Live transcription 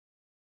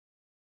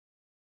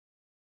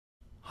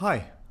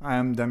Hi, I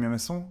am Damien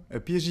Masson, a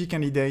PhD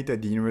candidate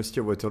at the University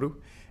of Waterloo,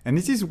 and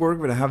this is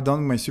work that I have done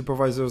with my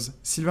supervisors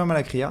Sylvain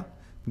Malacria,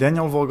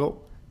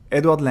 Vogel,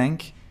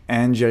 Lank,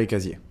 and Géry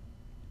Casiez.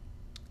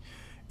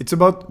 It's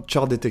about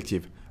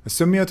ChartDetective, a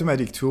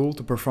semi-automatic tool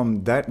to perform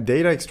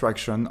data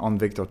extraction on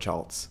vector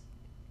charts.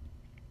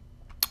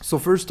 So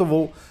first of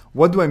all,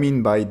 what do I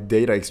mean by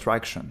data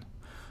extraction?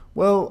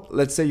 Well,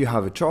 let's say you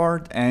have a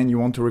chart and you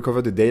want to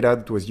recover the data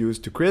that was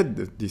used to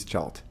create this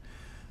chart.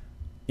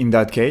 In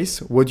that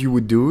case, what you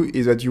would do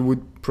is that you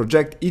would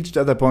project each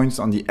data points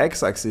on the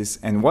x-axis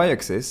and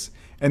y-axis,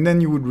 and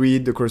then you would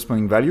read the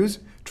corresponding values,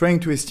 trying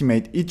to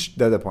estimate each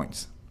data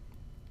point.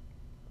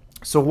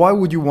 So why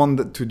would you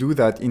want to do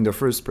that in the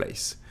first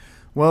place?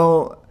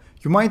 Well,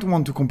 you might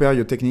want to compare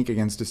your technique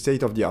against the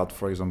state of the art,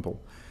 for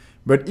example.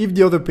 But if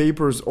the other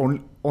papers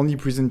only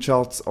present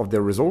charts of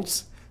their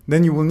results,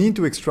 then you will need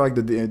to extract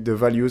the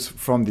values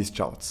from these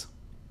charts.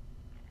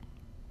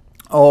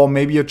 Or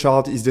maybe a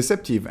chart is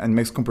deceptive and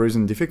makes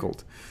comparison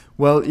difficult.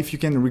 Well, if you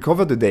can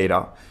recover the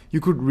data, you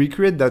could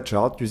recreate that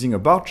chart using a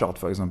bar chart,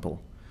 for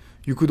example.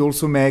 You could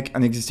also make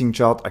an existing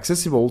chart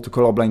accessible to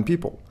colorblind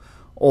people.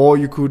 Or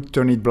you could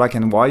turn it black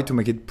and white to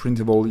make it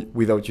printable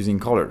without using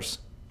colors.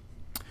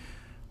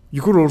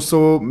 You could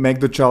also make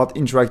the chart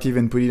interactive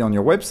and put it on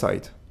your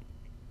website.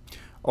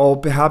 Or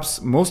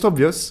perhaps most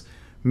obvious,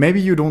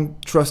 maybe you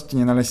don't trust the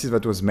analysis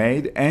that was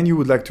made and you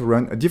would like to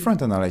run a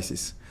different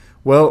analysis.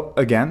 Well,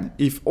 again,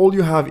 if all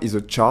you have is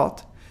a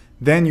chart,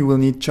 then you will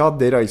need chart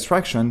data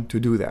extraction to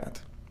do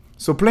that.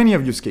 So plenty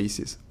of use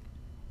cases.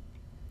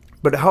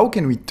 But how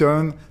can we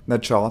turn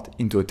that chart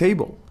into a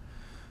table?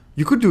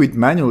 You could do it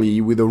manually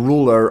with a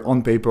ruler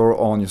on paper or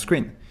on your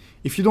screen.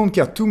 If you don't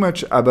care too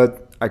much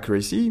about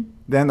accuracy,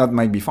 then that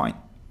might be fine.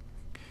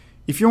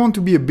 If you want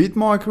to be a bit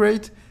more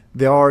accurate,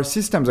 there are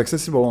systems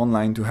accessible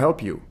online to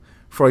help you.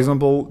 For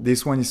example,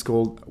 this one is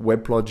called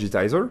Webplot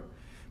Digitizer,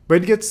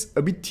 but it gets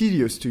a bit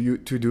tedious to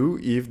do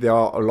if there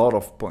are a lot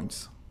of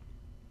points.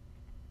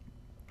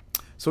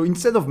 So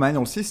instead of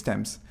manual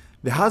systems,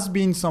 there has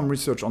been some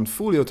research on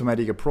fully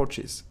automatic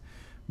approaches.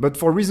 But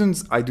for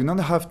reasons I do not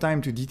have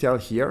time to detail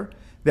here,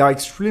 they are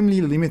extremely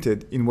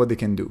limited in what they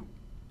can do.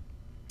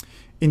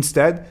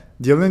 Instead,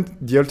 the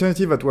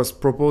alternative that was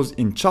proposed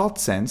in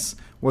ChartSense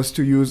was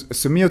to use a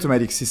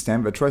semi-automatic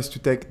system that tries to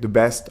take the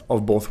best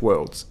of both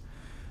worlds.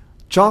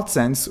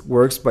 ChartSense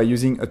works by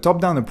using a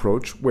top-down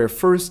approach where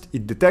first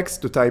it detects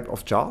the type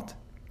of chart.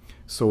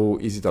 So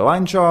is it a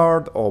line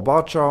chart or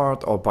bar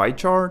chart or pie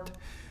chart?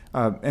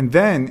 And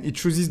then it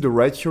chooses the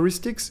right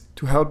heuristics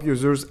to help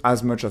users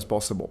as much as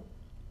possible.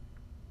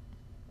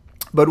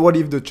 But what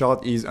if the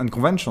chart is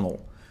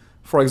unconventional?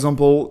 For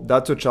example,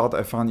 that's a chart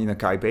I found in a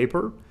CHI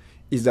paper.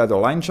 Is that a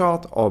line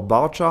chart or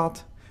bar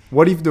chart?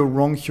 What if the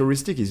wrong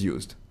heuristic is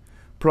used?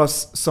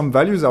 Plus, some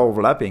values are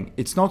overlapping.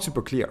 It's not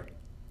super clear.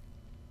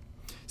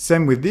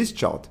 Same with this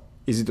chart.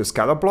 Is it a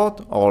scatter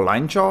plot or a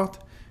line chart?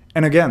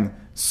 And again,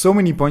 so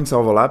many points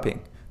are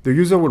overlapping. The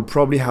user will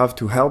probably have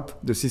to help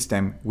the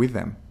system with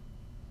them.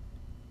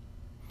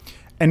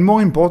 And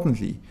more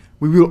importantly,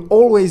 we will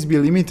always be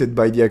limited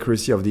by the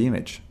accuracy of the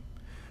image.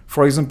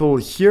 For example,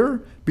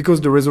 here,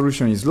 because the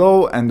resolution is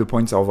low and the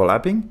points are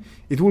overlapping,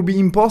 it will be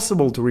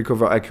impossible to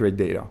recover accurate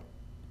data.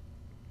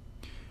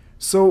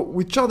 So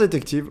with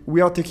ChartDetective,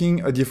 we are taking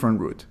a different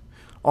route.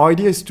 Our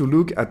idea is to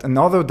look at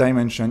another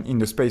dimension in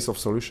the space of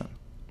solution.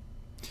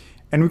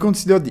 And we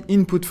consider the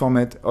input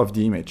format of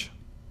the image.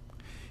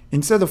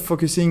 Instead of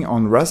focusing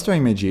on raster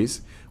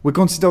images, we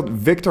considered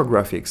vector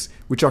graphics,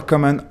 which are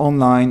common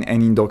online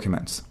and in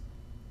documents.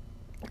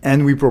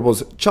 And we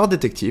propose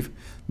ChartDetective,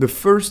 the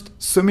first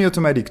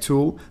semi-automatic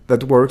tool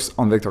that works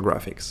on vector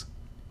graphics.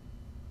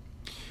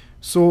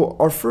 So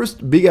our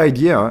first big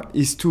idea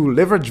is to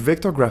leverage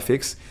vector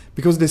graphics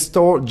because they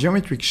store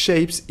geometric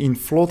shapes in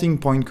floating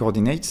point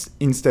coordinates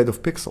instead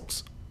of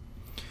pixels.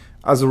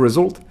 As a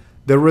result,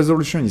 the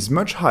resolution is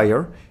much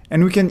higher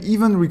and we can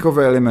even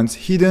recover elements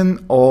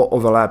hidden or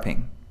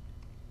overlapping.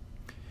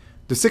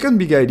 The second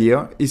big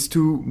idea is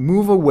to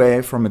move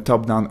away from a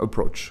top-down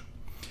approach.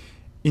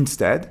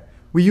 Instead,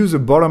 we use a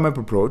bottom-up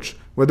approach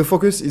where the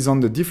focus is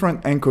on the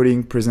different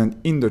encoding present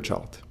in the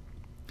chart.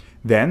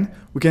 Then,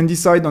 we can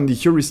decide on the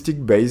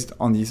heuristic based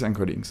on these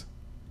encodings.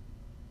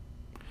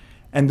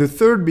 And the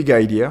third big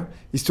idea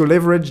is to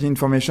leverage the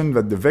information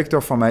that the vector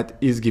format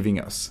is giving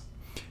us.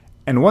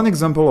 And one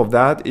example of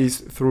that is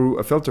through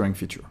a filtering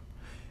feature.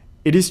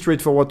 It is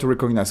straightforward to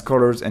recognize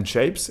colors and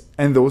shapes,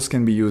 and those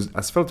can be used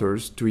as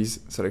filters to ease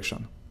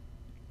selection.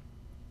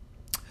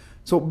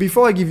 So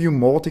before I give you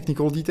more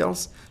technical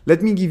details,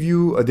 let me give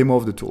you a demo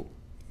of the tool.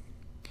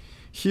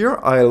 Here,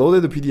 I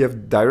loaded the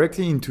PDF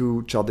directly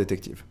into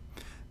ChartDetective.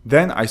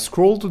 Then I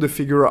scroll to the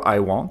figure I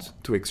want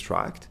to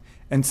extract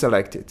and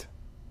select it.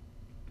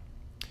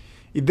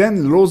 It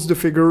then loads the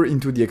figure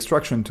into the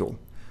extraction tool.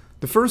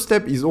 The first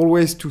step is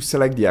always to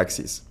select the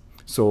axis,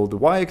 so the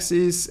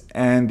y-axis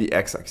and the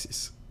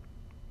x-axis.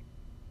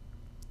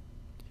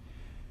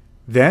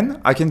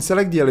 Then I can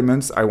select the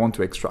elements I want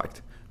to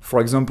extract. For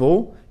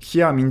example,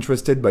 here I'm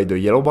interested by the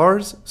yellow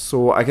bars,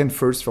 so I can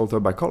first filter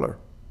by color.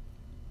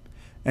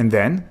 and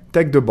then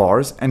take the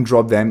bars and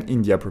drop them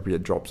in the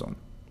appropriate drop zone.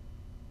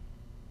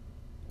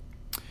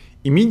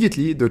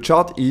 Immediately, the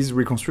chart is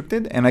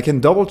reconstructed and I can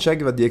double check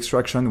that the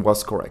extraction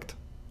was correct.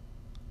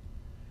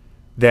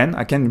 Then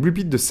I can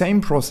repeat the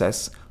same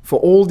process for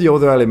all the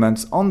other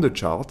elements on the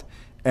chart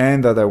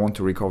and that I want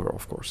to recover,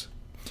 of course.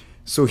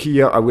 So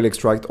here I will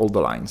extract all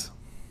the lines.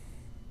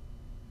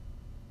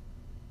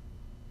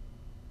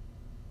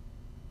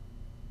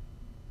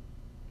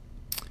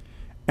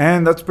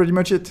 And that's pretty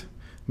much it.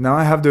 Now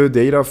I have the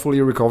data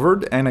fully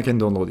recovered and I can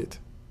download it.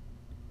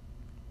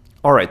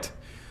 All right,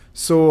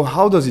 so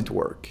how does it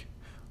work?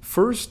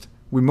 First,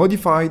 we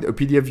modified a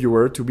PDF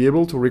viewer to be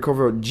able to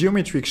recover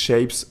geometric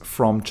shapes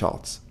from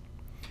charts.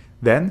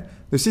 Then,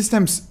 the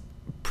system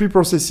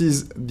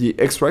pre-processes the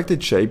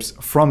extracted shapes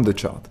from the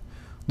chart.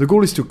 The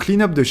goal is to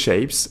clean up the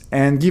shapes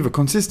and give a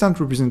consistent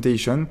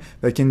representation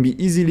that can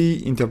be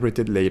easily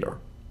interpreted later.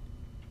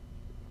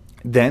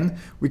 Then,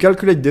 we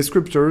calculate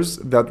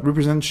descriptors that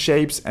represent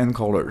shapes and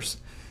colors.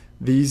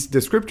 These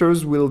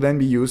descriptors will then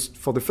be used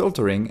for the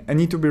filtering and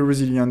need to be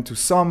resilient to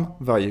some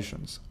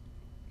variations.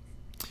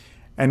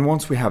 And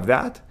once we have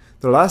that,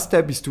 the last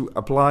step is to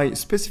apply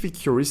specific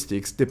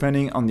heuristics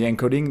depending on the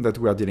encoding that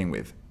we are dealing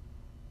with.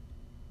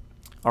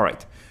 All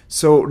right,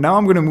 so now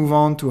I'm going to move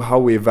on to how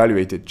we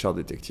evaluated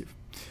ChartDetective.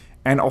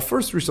 And our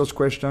first research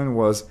question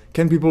was,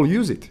 can people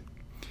use it?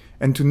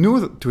 And to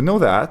know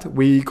that,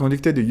 we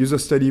conducted a user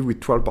study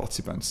with 12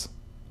 participants.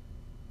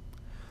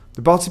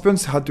 The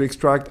participants had to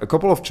extract a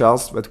couple of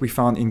charts that we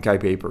found in CHI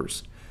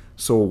papers.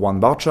 So one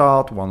bar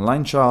chart, one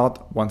line chart,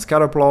 one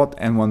scatter plot,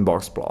 and one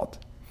box plot.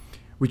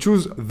 We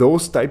choose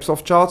those types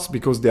of charts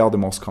because they are the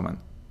most common.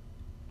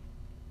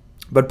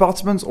 But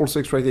participants also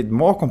extracted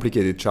more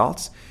complicated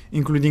charts,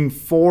 including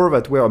 4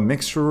 that were a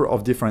mixture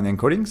of different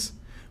encodings.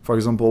 For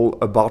example,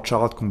 a bar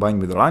chart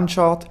combined with a line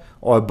chart,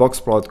 or a box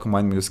plot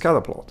combined with a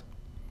scatter plot.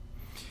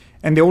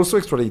 And they also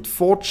extracted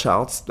 4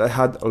 charts that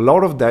had a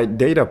lot of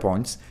data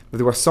points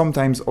that were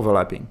sometimes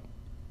overlapping.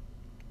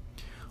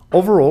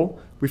 Overall,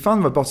 we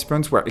found that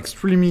participants were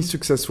extremely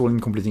successful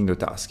in completing the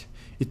task.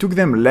 It took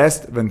them less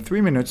than 3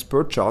 minutes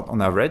per chart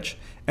on average,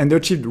 and they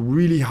achieved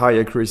really high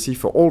accuracy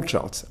for all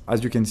charts,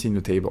 as you can see in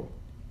the table.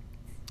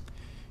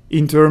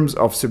 In terms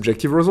of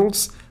subjective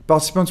results,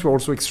 participants were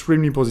also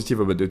extremely positive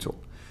about the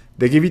tool.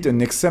 They gave it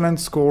an excellent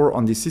score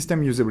on the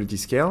system usability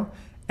scale,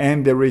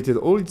 and they rated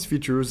all its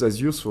features as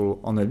useful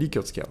on a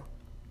Likert scale.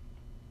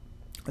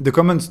 The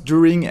comments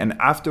during and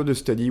after the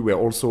study were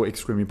also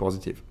extremely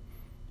positive.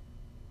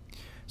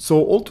 So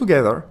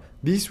altogether,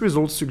 these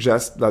results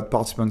suggest that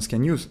participants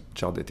can use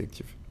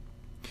ChartDetective.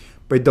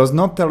 But it does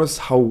not tell us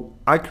how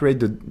accurate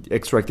the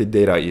extracted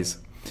data is.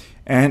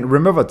 And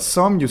remember that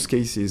some use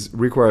cases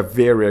require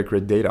very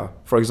accurate data,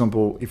 for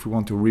example, if we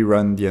want to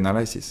rerun the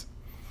analysis.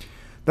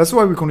 That's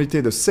why we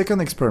conducted a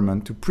second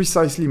experiment to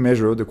precisely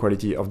measure the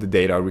quality of the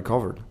data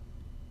recovered.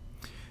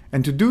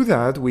 And to do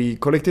that, we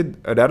collected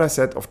a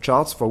dataset of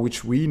charts for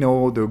which we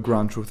know the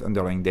ground truth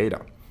underlying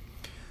data.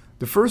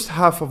 The first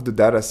half of the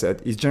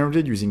dataset is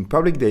generated using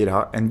public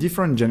data and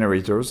different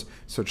generators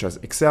such as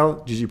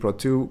Excel,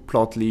 ggplot2,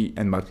 Plotly,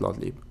 and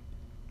Matplotlib.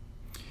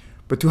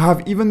 But to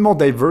have even more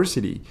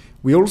diversity,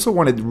 we also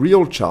wanted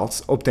real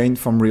charts obtained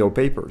from real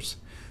papers.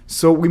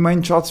 So we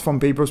mined charts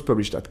from papers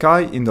published at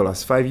CHI in the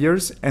last 5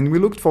 years, and we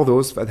looked for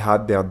those that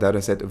had their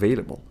dataset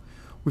available.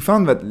 We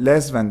found that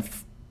less than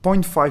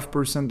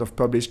 0.5%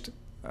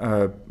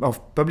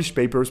 of published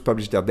papers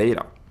published their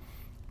data.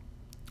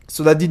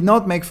 So that did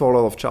not make for a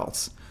lot of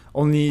charts.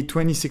 Only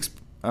 26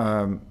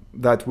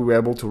 that we were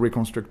able to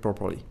reconstruct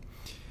properly.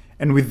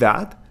 And with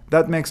that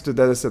makes the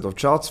dataset of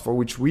charts for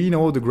which we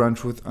know the ground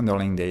truth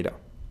underlying data.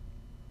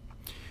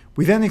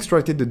 We then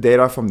extracted the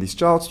data from these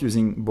charts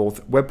using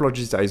both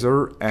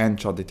WebLogicizer and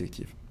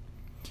ChartDetective.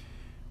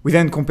 We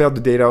then compared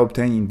the data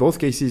obtained in both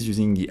cases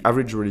using the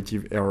average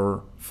relative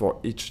error for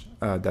each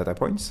data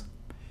points.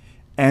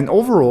 And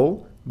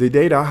overall, the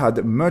data had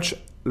a much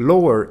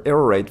lower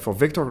error rate for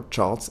vector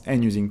charts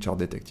and using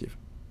ChartDetective.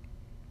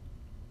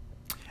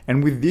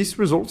 And with these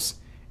results,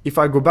 if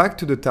I go back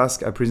to the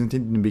task I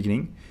presented in the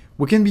beginning,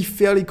 we can be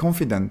fairly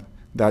confident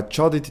that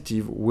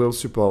ChartDetective will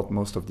support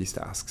most of these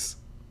tasks.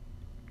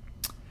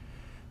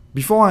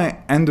 Before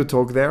I end the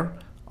talk there,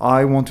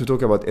 I want to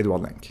talk about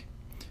Edward Lank.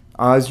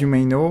 As you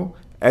may know,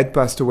 Ed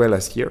passed away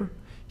last year.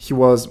 He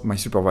was my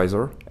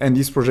supervisor, and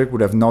this project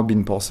would have not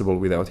been possible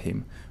without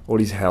him, all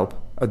his help,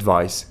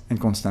 advice, and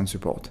constant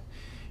support.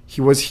 He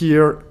was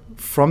here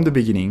from the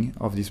beginning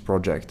of this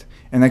project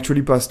and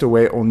actually passed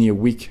away only a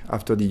week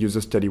after the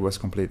user study was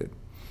completed.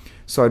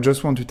 So I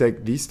just want to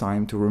take this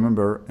time to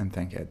remember and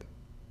thank Ed.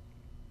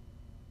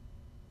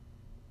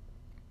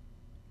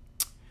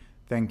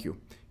 Thank you.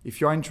 If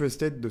you are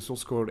interested, the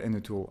source code and the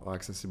tool are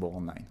accessible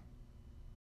online.